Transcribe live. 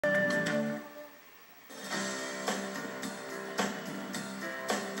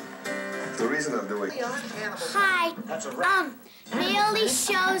the reason I'm doing. Hi. Marylee's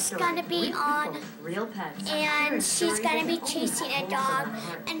show's gonna be on, and she's gonna be chasing a dog,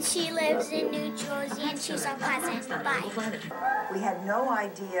 and she lives in New Jersey, and she's a cousin. Bye. We had no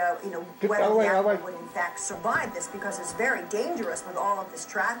idea, whether the animal would in fact survive this, because it's very dangerous with all of this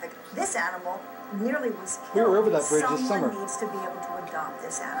traffic. This animal nearly was killed. We were over that bridge this summer. Someone needs to be able to adopt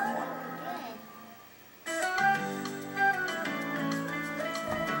this animal.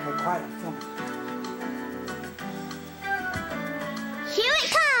 Okay, quiet. Come on. Here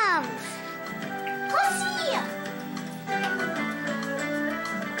it comes! Hosea!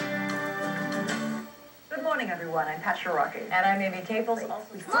 Good morning, everyone. I'm Pat Shiraki. And I'm Amy Caples.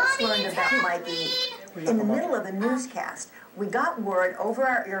 We first learned about Mikey in the middle of a newscast. We got word over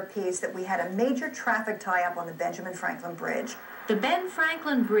our earpiece that we had a major traffic tie-up on the Benjamin Franklin Bridge. The Ben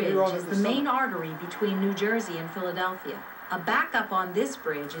Franklin Bridge is the main artery between New Jersey and Philadelphia. A backup on this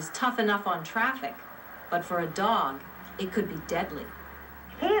bridge is tough enough on traffic, but for a dog, it could be deadly.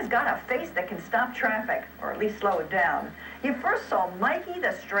 He has got a face that can stop traffic, or at least slow it down. You first saw Mikey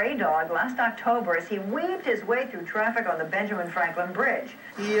the stray dog last October as he weaved his way through traffic on the Benjamin Franklin Bridge.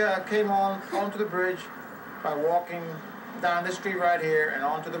 He came onto the bridge by walking down this street right here and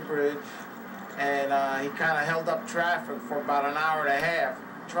onto the bridge, and he kind of held up traffic for about an hour and a half.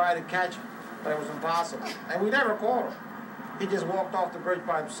 Tried to catch him, but it was impossible. And we never caught him. He just walked off the bridge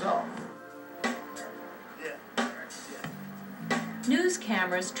by himself. News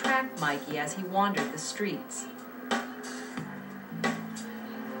cameras tracked Mikey as he wandered the streets.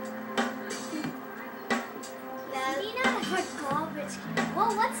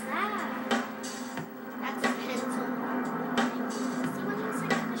 Whoa, what's that? That's a pencil.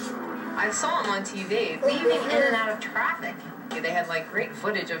 I saw him on TV, weaving in and out of traffic. They had like great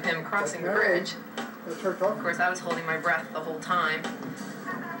footage of him crossing the bridge. Of course, I was holding my breath the whole time.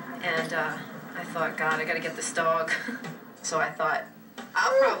 And I thought, God, I gotta get this dog. So I thought,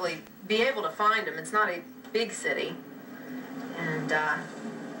 I'll probably be able to find him. It's not a big city. And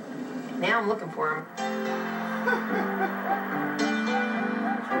now I'm looking for him.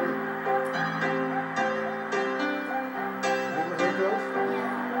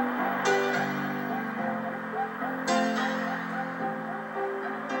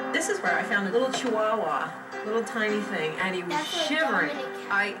 This is where I found a little chihuahua, little tiny thing, and he was shivering.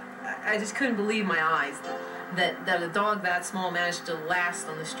 I just couldn't believe my eyes that a dog that small managed to last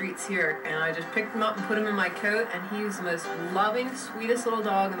on the streets here. And I just picked him up and put him in my coat, and he was the most loving, sweetest little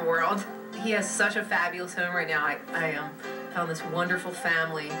dog in the world. He has such a fabulous home right now. I found this wonderful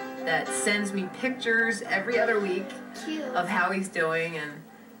family that sends me pictures every other week of how he's doing, and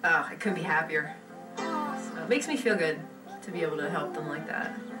I couldn't be happier. So it makes me feel good to be able to help them like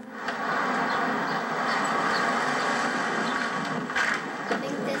that. I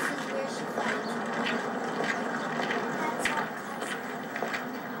think this is where she finds it.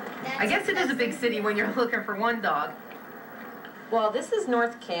 I guess it is a big city when you're looking for one dog. Well, this is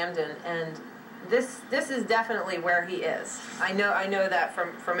North Camden, and this is definitely where he is. I know that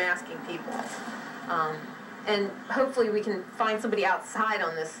from asking people. And hopefully we can find somebody outside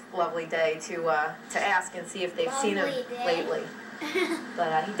on this lovely day to ask and see if they've seen him lately.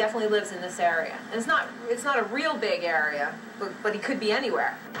 But he definitely lives in this area. And it's not a real big area, but he could be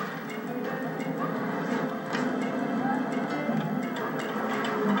anywhere.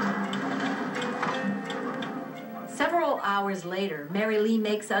 Several hours later, Marylee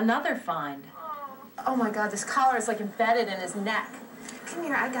makes another find. Oh my God, this collar is like embedded in his neck. Come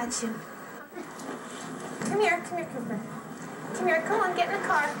here, I got you. Come here, Cooper. Come here, come on, get in the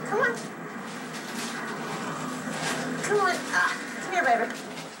car. Come on. Come on. Come here, baby.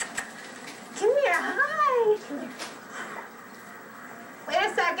 Come here, hi. Come here. Wait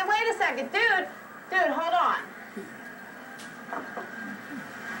a second. Dude, hold on.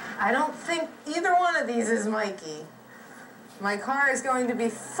 I don't think either one of these is Mikey. My car is going to be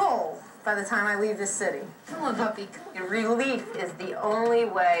full by the time I leave this city. Come on, puppy. Relief is the only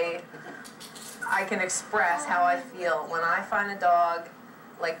way I can express how I feel when I find a dog,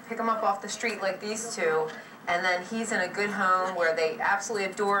 like pick him up off the street like these two, and then he's in a good home where they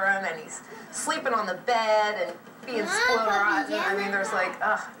absolutely adore him, and he's sleeping on the bed and being spoiled rotten. I mean, there's like,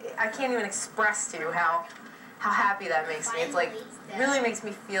 I can't even express to you how happy that makes me. It's like, really makes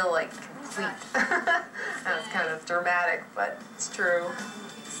me feel like complete. And it's kind of dramatic, but it's true.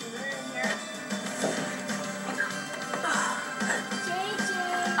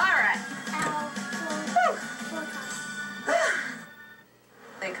 All right.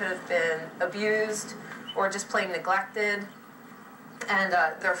 They could have been abused or just plain neglected. And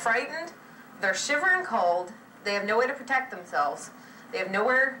they're frightened, they're shivering cold, they have no way to protect themselves, They have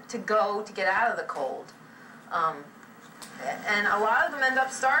nowhere to go to get out of the cold. And a lot of them end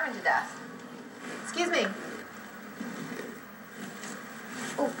up starving to death. Excuse me.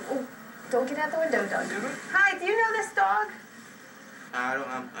 Oh, don't get out the window, Doug. Hi, do you know this dog?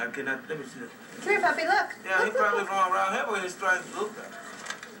 I cannot, let me see. Come here, puppy, look. Yeah, he's probably going around here, but he's trying to look at.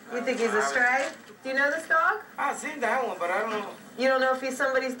 You think he's a stray? Do you know this dog? I've seen that one, but I don't know. You don't know if he's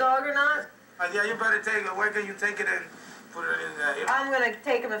somebody's dog or not? Yeah, you better take it. Where can you take it and put it in there? I'm going to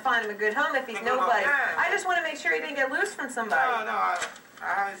take him and find him a good home if he's nobody. Yeah. I just want to make sure he didn't get loose from somebody. No, I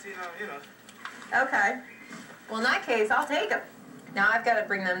haven't seen him, you know. Okay. Well, in that case, I'll take him. Now I've got to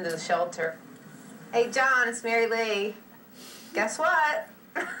bring them to the shelter. Hey, John, it's Marylee. Guess what?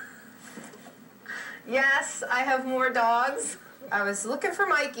 Yes, I have more dogs. I was looking for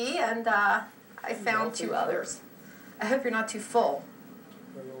Mikey, and I found 2 others. I hope you're not too full.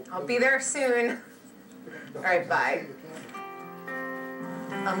 I'll be there soon. All right, bye.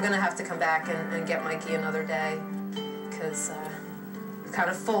 I'm going to have to come back and get Mikey another day, because I'm kind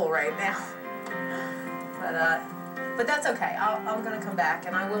of full right now. But that's okay. I'm going to come back,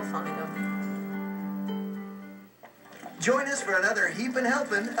 and I will find him. Join us for another heapin'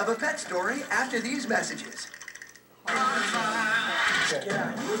 helpin' of a pet story after these messages.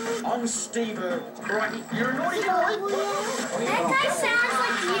 I'm Steve. Right, you're a naughty boy. That guy sounds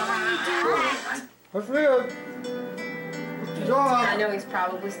like you when you do that. That's real. I know he's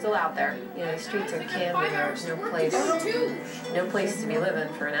probably still out there. You know, the streets of Camden, there's no place to be living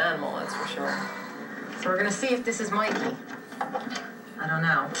for an animal, that's for sure. So we're gonna see if this is Mikey. I don't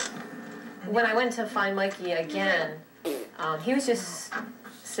know. When I went to find Mikey again, he was just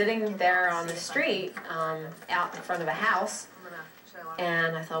sitting there on the street, out in front of a house.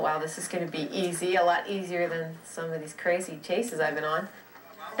 And I thought, wow, this is going to be easy, a lot easier than some of these crazy chases I've been on.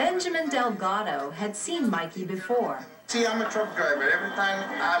 Benjamin Delgado had seen Mikey before. See, I'm a truck driver. Every time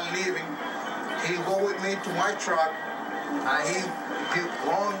I'm leaving, he'll go with me to my truck, and he'll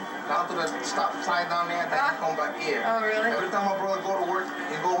run down to the stop sign down there, and then he'll come back here. Oh, really? Every time my brother go to work,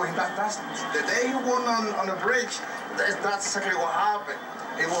 he go with him. That's the day he went on the bridge. That's exactly what happened.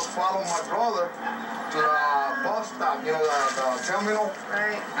 He was following my brother to the bus stop, you know, the terminal.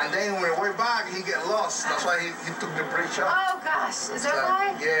 Right. And then when he went back, he get lost. That's why he took the bridge up. Oh, gosh. Is that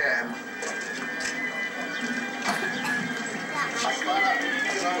why? Yeah.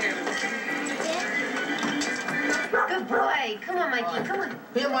 Good boy. Come on, Mikey. Come on.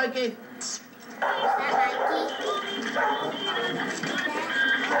 Here, Mikey.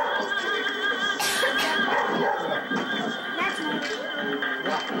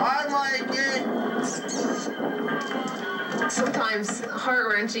 Hi, Mikey. Sometimes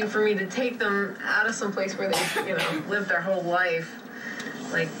heart-wrenching for me to take them out of some place where they, you know, lived their whole life.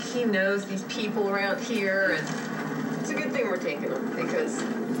 Like, he knows these people around here, and it's a good thing we're taking them, because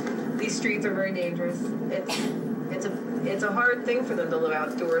these streets are very dangerous. It's a hard thing for them to live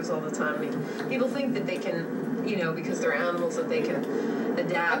outdoors all the time. I mean, people think that they can, you know, because they're animals, that they can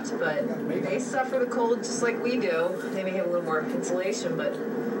adapt, but they suffer the cold just like we do. They may have a little more insulation, but,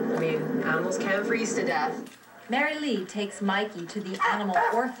 I mean, animals can freeze to death. Marylee takes Mikey to the Animal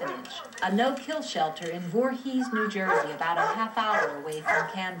Orphanage, a no-kill shelter in Voorhees, New Jersey, about a half-hour away from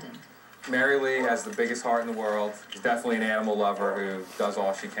Camden. Marylee has the biggest heart in the world. She's definitely an animal lover who does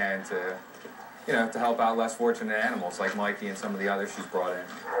all she can to, you know, to help out less fortunate animals like Mikey and some of the others she's brought in.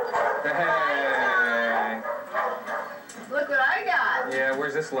 Hey! Look what I got. Yeah,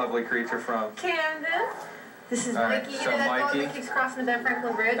 where's this lovely creature from? Camden. This is Mikey. So You know that dog Mikey? that keeps crossing the Ben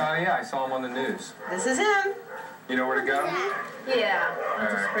Franklin Bridge? Oh yeah, I saw him on the news. This is him. You know where to go? Yeah.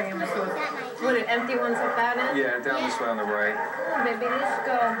 I'll just bring him this one. What, an empty one's like that in? Yeah, down this way on the right. Oh, baby, let's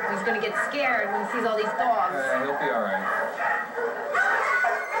go. He's gonna get scared when he sees all these dogs. He'll be all right.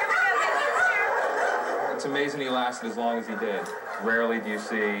 It's amazing he lasted as long as he did. Rarely do you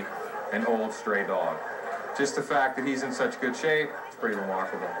see an old stray dog. Just the fact that he's in such good shape, it's pretty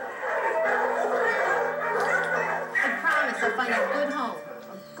remarkable. I promise I'll find a good home.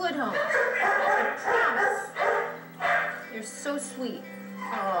 A good home. I promise. You're so sweet.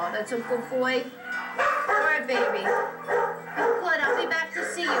 Oh, that's a good boy. All right, baby. Good. I'll be back to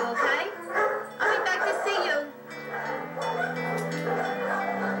see you, okay? I'll be back to see you.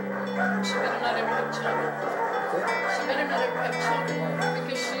 She better not ever have children. She better not ever have children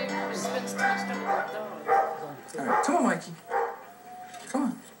because she spends too much time with the dog. All right, come on, Mikey. Come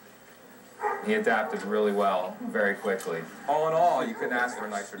on. He adapted really well, very quickly. All in all, you couldn't ask for a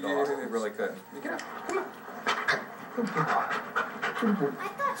nicer dog. You really couldn't. Get up. Come on. I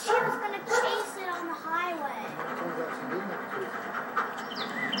thought she was going to chase it on the highway.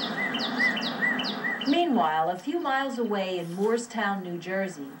 Meanwhile, a few miles away in Moorestown, New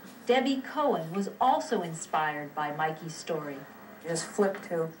Jersey, Debbie Cohen was also inspired by Mikey's story. Just flipped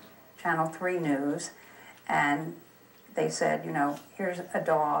to Channel 3 News, and they said, you know, here's a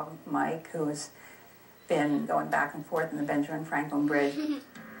dog, Mike, who's been going back and forth in the Benjamin Franklin Bridge.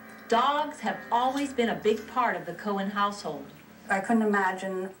 Dogs have always been a big part of the Cohen household. I couldn't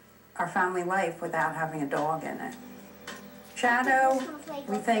imagine our family life without having a dog in it. Shadow,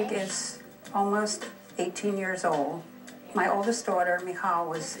 we think, is almost 18 years old. My oldest daughter, Michal,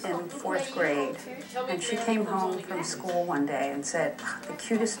 was in 4th grade, and she came home from school one day and said, the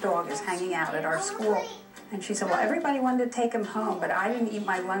cutest dog is hanging out at our school. And she said, well, everybody wanted to take him home, but I didn't eat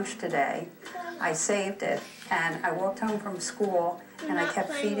my lunch today. I saved it, and I walked home from school, and I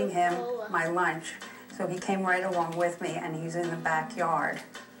kept feeding him my lunch. So he came right along with me, and he's in the backyard.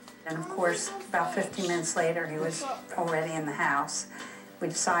 And of course, about 15 minutes later, he was already in the house. We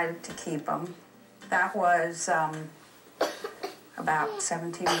decided to keep him. That was about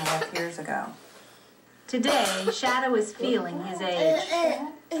 17 and a half years ago. Today, Shadow is feeling his age.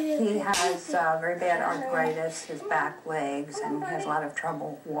 He has very bad arthritis, his back, legs, and he has a lot of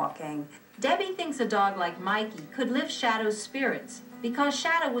trouble walking. Debbie thinks a dog like Mikey could lift Shadow's spirits because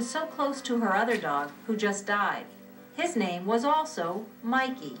Shadow was so close to her other dog who just died. His name was also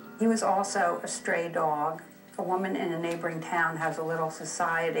Mikey. He was also a stray dog. A woman in a neighboring town has a little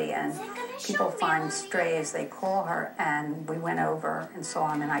society, and people find strays, they call her, and we went over and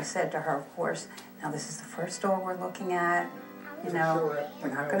saw him, and I said to her, of course, now this is the first dog we're looking at, you know,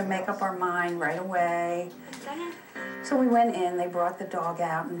 we're not going to make up our mind right away. So we went in, they brought the dog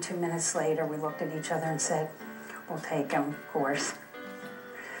out, and 2 minutes later we looked at each other and said, we'll take him, of course.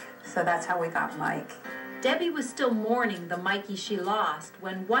 So that's how we got Mike. Debbie was still mourning the Mikey she lost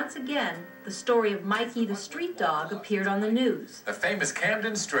when once again the story of Mikey the street dog appeared on the news. The famous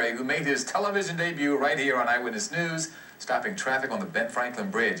Camden stray who made his television debut right here on Eyewitness News, stopping traffic on the Ben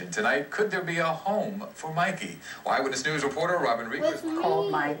Franklin Bridge. And tonight, could there be a home for Mikey? Well, Eyewitness News reporter Robin Reed called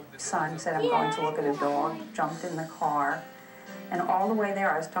my son, said, I'm going to look at a dog, jumped in the car, and all the way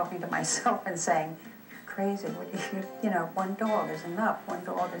there I was talking to myself and saying, you're crazy, you know, one dog is enough, one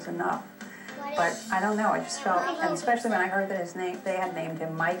dog is enough. But I don't know, I just felt, and especially when I heard that his name, they had named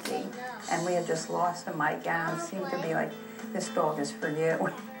him Mikey, and we had just lost a Mike, and it seemed to be like, this dog is for you.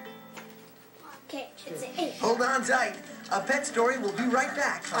 Hold on tight. A Pet Story will be right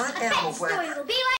back on Animal Planet.